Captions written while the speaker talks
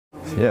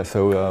Yeah,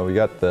 so we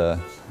got the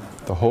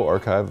whole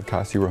archive of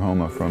Kosti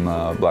Ruohomaa from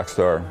Black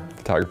Star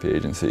Photography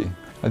Agency.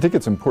 I think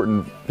it's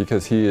important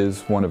because he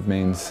is one of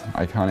Maine's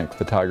iconic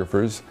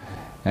photographers,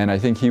 and I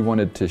think he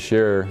wanted to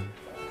share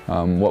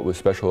what was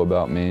special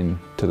about Maine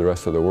to the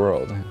rest of the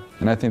world.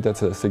 And I think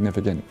that's a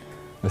significant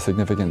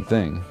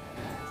thing.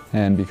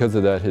 And because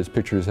of that, his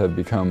pictures have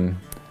become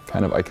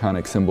kind of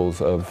iconic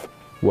symbols of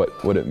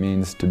what it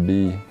means to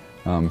be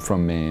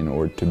from Maine,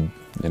 or to,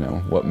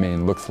 what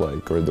Maine looks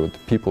like, or what the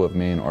people of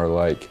Maine are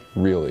like,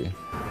 really.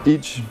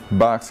 Each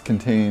box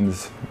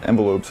contains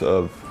envelopes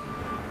of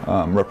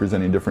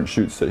representing different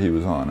shoots that he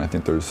was on. I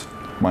think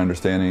my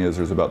understanding is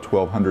there's about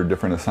 1,200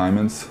 different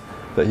assignments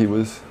that he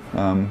was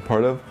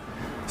part of.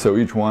 So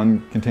each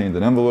one contains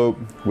an envelope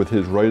with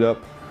his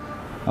write-up,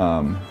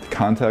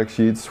 contact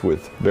sheets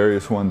with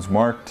various ones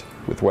marked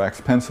with wax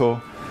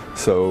pencil,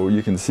 so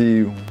you can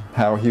see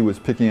how he was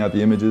picking out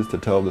the images to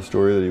tell the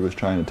story that he was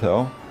trying to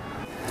tell.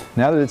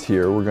 Now that it's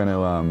here, we're going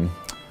to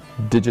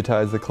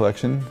digitize the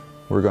collection,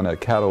 we're going to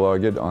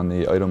catalog it on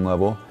the item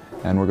level,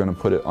 and we're going to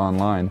put it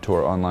online to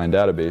our online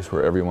database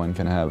where everyone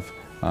can have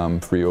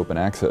free open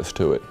access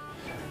to it.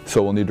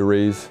 So we'll need to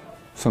raise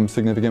some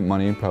significant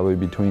money, probably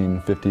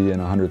between $50,000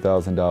 and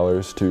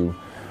 $100,000, to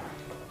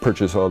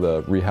purchase all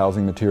the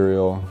rehousing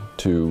material,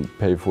 to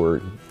pay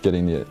for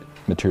getting the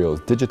materials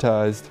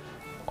digitized,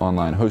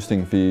 online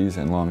hosting fees,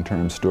 and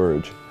long-term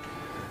storage.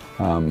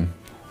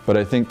 But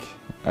I think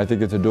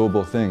it's a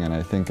doable thing, and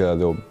I think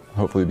there'll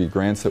hopefully be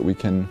grants that we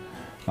can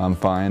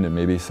find, and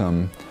maybe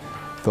some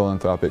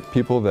philanthropic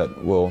people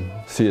that will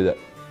see that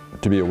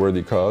to be a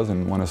worthy cause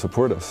and want to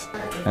support us.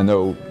 And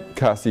though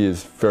Kosti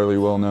is fairly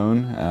well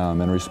known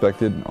and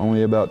respected,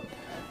 only about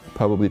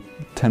probably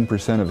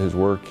 10% of his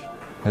work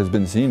has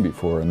been seen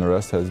before, and the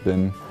rest has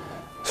been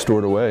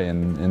stored away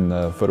in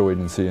the photo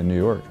agency in New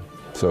York.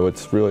 So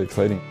it's really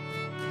exciting.